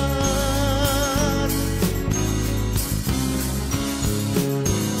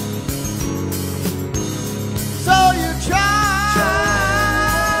 So you try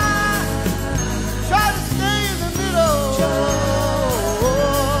to stay in the middle,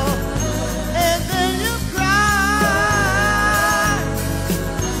 and then you cry,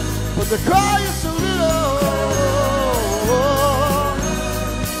 but the cry is so little.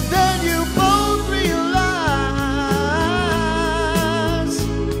 Then you both realize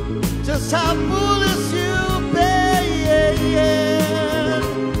just how foolish you've been.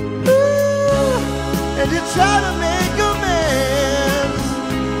 Ooh, and you try to make amends,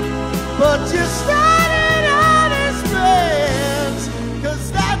 but you started out as friends. 'Cause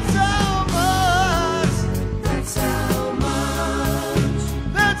that's how much. That's how much.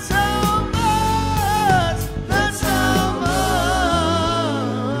 That's how much. That's how much.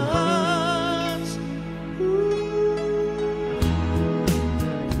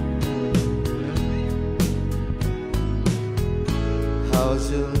 How's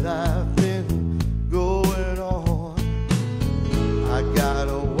your life been going on? I got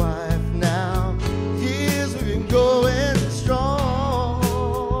a wife now. Years we've been going strong.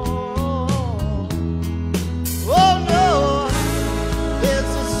 Oh no, there's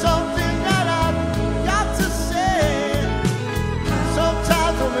just something that I've got to say.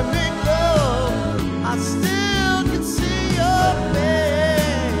 Sometimes when we make love, I still can see your face.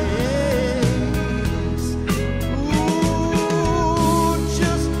 Ooh,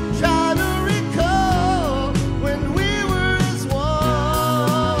 just try to recall when we were as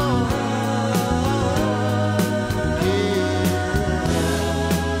one. Yeah.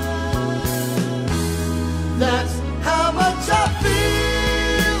 That's how much I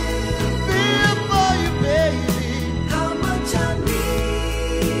feel for you, baby. How much I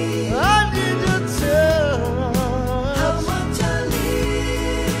need. I need your touch. How much I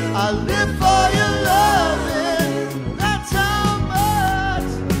live. I live for your loving. That's how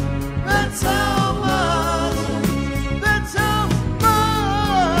much. That's how much. That's how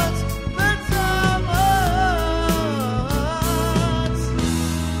much. That's how much.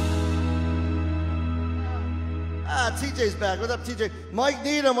 TJ's back. What's up, TJ? Mike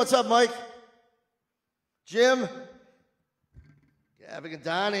Needham. What's up, Mike? Jim. Gavin and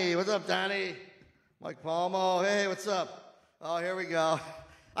Donnie. What's up, Donnie? Mike Palmo. Hey, what's up? Oh, here we go.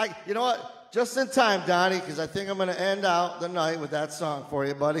 You know what? Just in time, Donnie, because I think I'm going to end out the night with that song for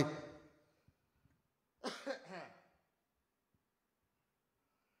you, buddy.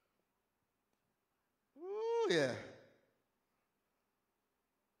 Ooh, yeah.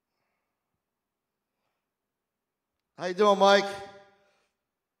 How you doing, Mike?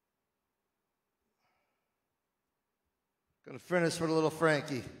 Gonna finish with a little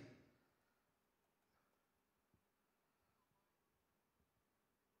Frankie. As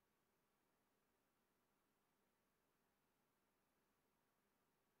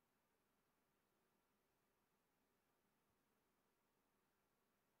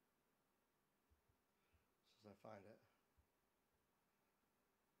I find it.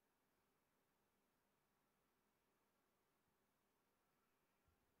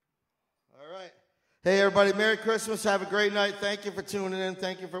 All right. Hey, everybody, Merry Christmas. Have a great night. Thank you for tuning in.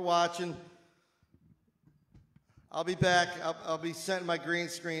 Thank you for watching. I'll be back. I'll be setting my green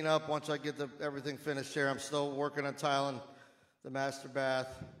screen up once I get everything finished here. I'm still working on tiling the master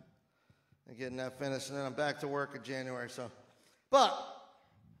bath and getting that finished, and then I'm back to work in January. But,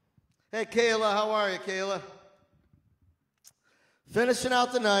 hey, Kayla, how are you, Kayla? Finishing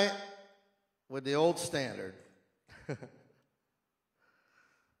out the night with the old standard.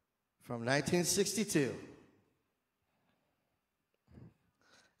 From 1962.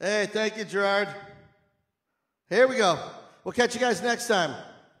 Hey, thank you, Gerard. Here we go. We'll catch you guys next time.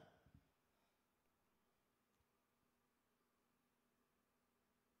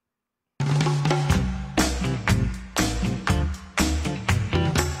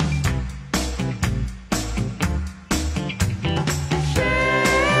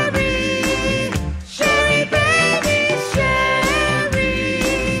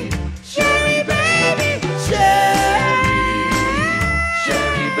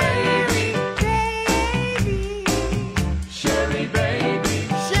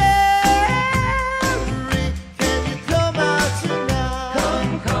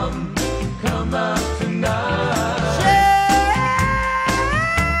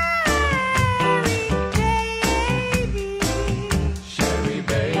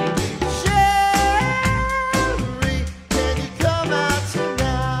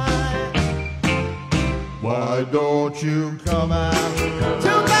 don't you come out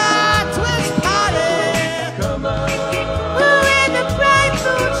to my twist party? Come on. Where the bright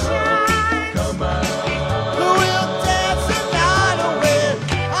moonshine. Come out. We'll dance the night away.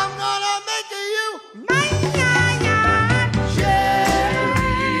 I'm gonna make you Mine.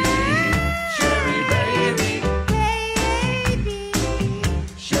 Sherry baby, Baby.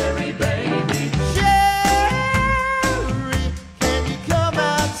 Sherry baby, Sherry. Can you come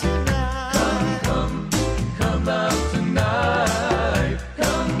out tonight? come out tonight.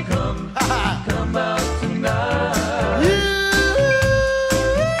 Come out tonight. You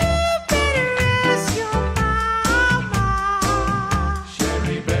Better ask your mama.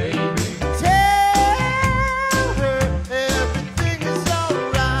 Sherry baby, tell her everything is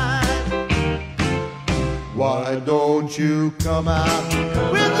alright. Why don't you come out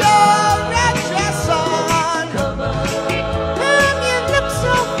with your red dress on? come out, You look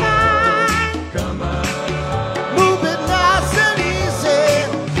so fine. come out, Move it nice and easy.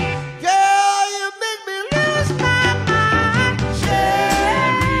 Girl, you make me lose my mind.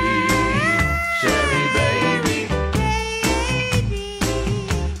 Sherry baby, Baby.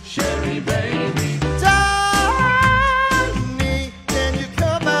 Sherry baby, Donnie, can you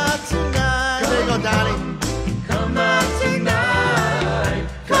come out tonight? There you go, Donnie. come out tonight.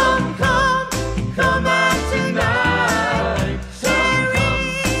 Come out tonight.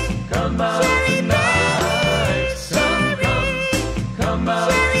 Come out tonight. Come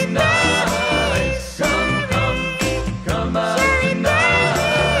out tonight. Come out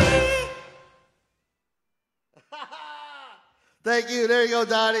tonight. Thank you. There you go,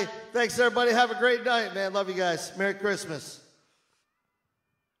 Donnie. Thanks, everybody. Have a great night, man. Love you guys. Merry Christmas.